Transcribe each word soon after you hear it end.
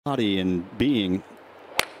body and being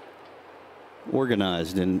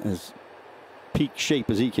organized in as peak shape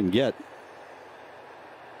as he can get.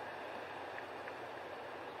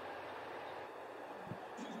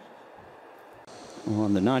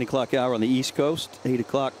 On the 9 o'clock hour on the East Coast, 8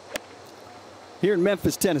 o'clock here in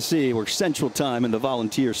Memphis, Tennessee, where Central Time in the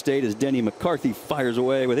Volunteer State, as Denny McCarthy fires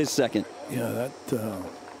away with his second. Yeah,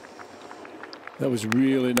 that was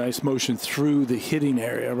really nice motion through the hitting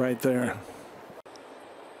area right there.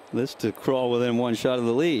 This to crawl within one shot of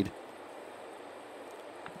the lead.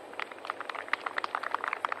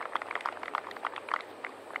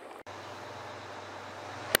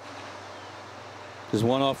 Just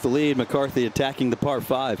one off the lead. McCarthy attacking the par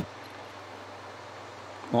 5.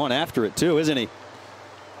 On after it too, isn't he?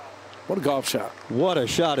 What a golf shot. What a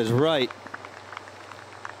shot is right.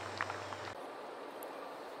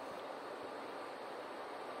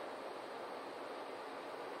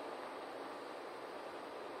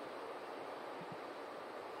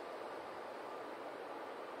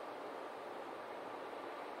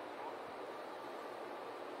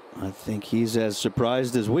 I think he's as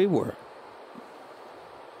surprised as we were.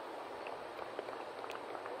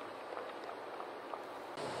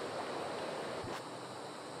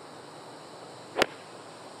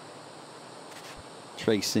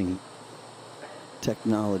 Tracing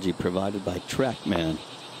technology provided by TrackMan.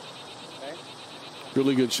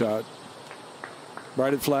 Really good shot.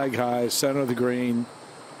 Right at flag high, center of the green.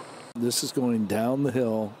 This is going down the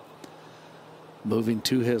hill, moving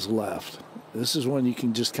to his left. This is when you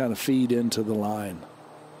can just kind of feed into the line.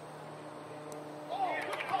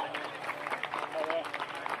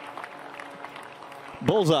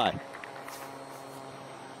 Bullseye.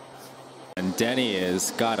 And Denny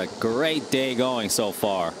has got a great day going so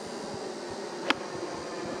far.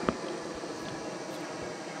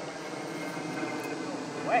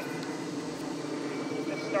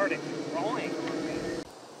 Just started rolling.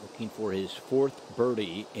 Looking for his 4th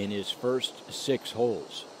birdie in his first 6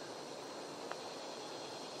 holes.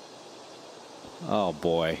 Oh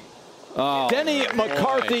boy. Oh, Denny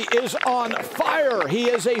McCarthy is on fire. He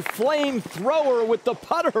is a flamethrower with the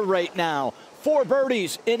putter right now. 4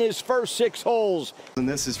 birdies in his first 6 holes. And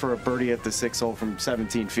this is for a birdie at the 6th hole from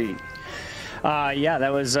 17 feet. Yeah,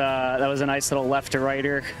 that was a nice little left to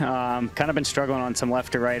righter. Kind of been struggling on some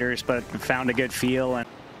left to righters, but found a good feel. And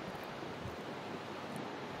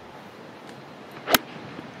yeah,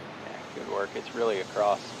 good work. It's really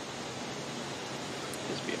across.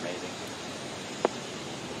 Just be amazing.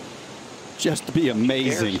 Just be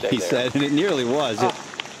amazing, he said, and it nearly was.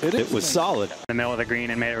 It was solid. in the middle of the green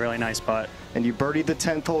and made a really nice putt. And you birdied the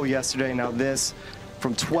 10th hole yesterday. Now this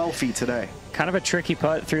from 12 feet today. Kind of a tricky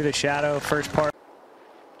putt through the shadow first part.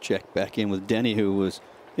 Check back in with Denny, who was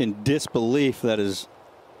in disbelief that his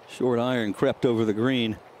short iron crept over the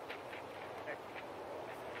green.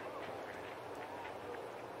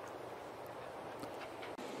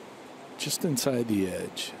 Just inside the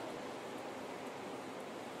edge.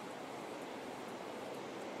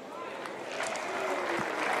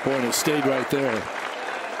 Boy, and it stayed right there.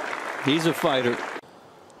 He's a fighter.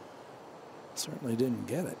 Certainly didn't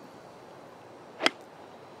get it.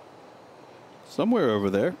 Somewhere over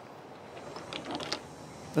there.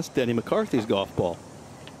 That's Denny McCarthy's golf ball.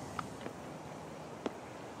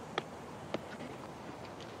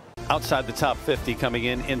 Outside the top 50 coming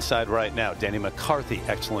in inside right now. Denny McCarthy,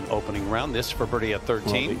 excellent opening round. This for birdie at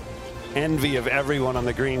 13. Envy of everyone on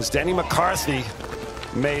the greens. Denny McCarthy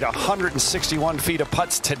made 161 feet of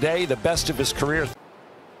putts today, the best of his career.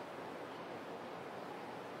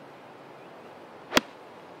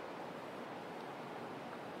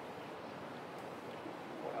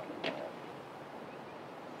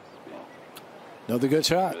 Another good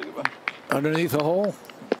shot. Underneath the hole.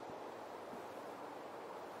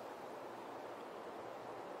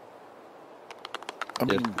 I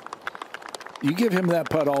mean, you give him that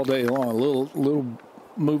putt all day long. A little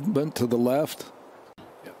movement to the left.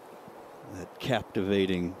 That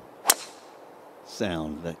captivating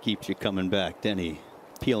sound that keeps you coming back. Denny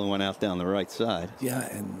peeling one out down the right side. Yeah,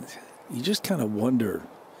 and you just kind of wonder,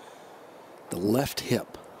 the left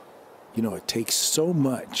hip, you know, it takes so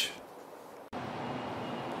much.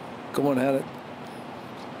 Going at it.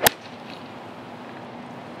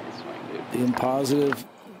 Being positive.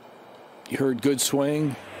 You heard good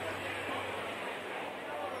swing.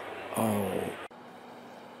 Oh.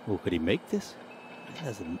 Oh, could he make this?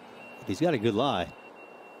 He's got a good lie.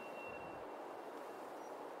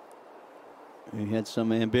 He had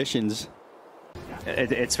some ambitions.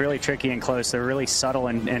 It's really tricky and close. They're really subtle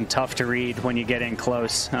and tough to read when you get in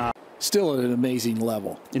close. still at an amazing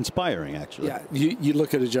level. Inspiring, actually. Yeah, you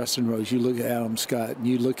look at a Justin Rose, you look at Adam Scott, and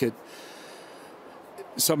you look at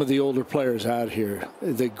some of the older players out here,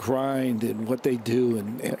 the grind and what they do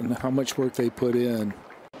and how much work they put in.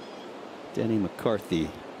 Denny McCarthy,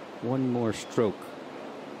 one more stroke.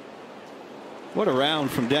 What a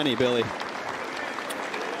round from Denny, Billy.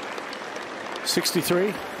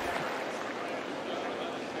 63.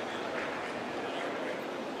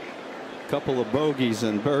 Couple of bogeys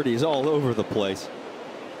and birdies all over the place.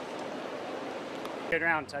 Good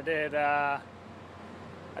round. I did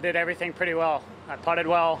everything pretty well. I putted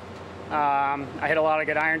well. I hit a lot of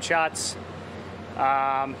good iron shots.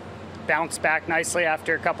 Bounced back nicely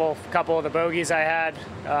after a couple of the bogeys I had.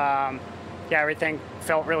 Yeah, everything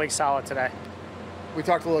felt really solid today. We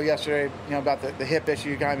talked a little yesterday, about the hip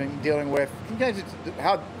issue you guys have been dealing with. Can you guys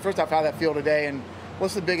first off, how that feel today, and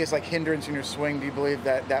what's the biggest hindrance in your swing do you believe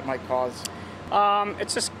that might cause?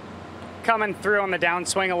 It's just coming through on the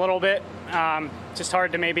downswing a little bit. Just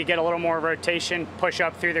hard to maybe get a little more rotation, push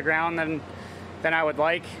up through the ground than I would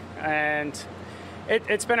like, and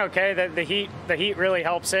it's been okay. The heat really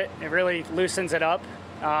helps it. It really loosens it up,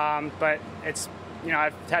 but it's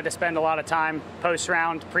I've had to spend a lot of time post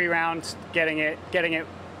round, pre round, getting it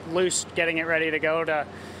loose, getting it ready to go to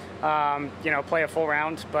play a full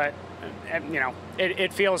round. But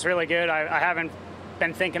it feels really good. I haven't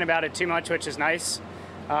been thinking about it too much, which is nice.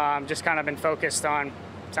 Just kind of been focused on,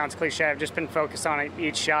 sounds cliche, I've just been focused on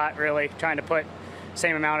each shot, really trying to put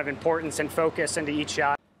same amount of importance and focus into each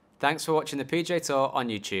shot. Thanks for watching the PGA Tour on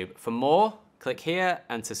YouTube. For more, click here,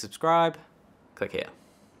 and to subscribe, click here.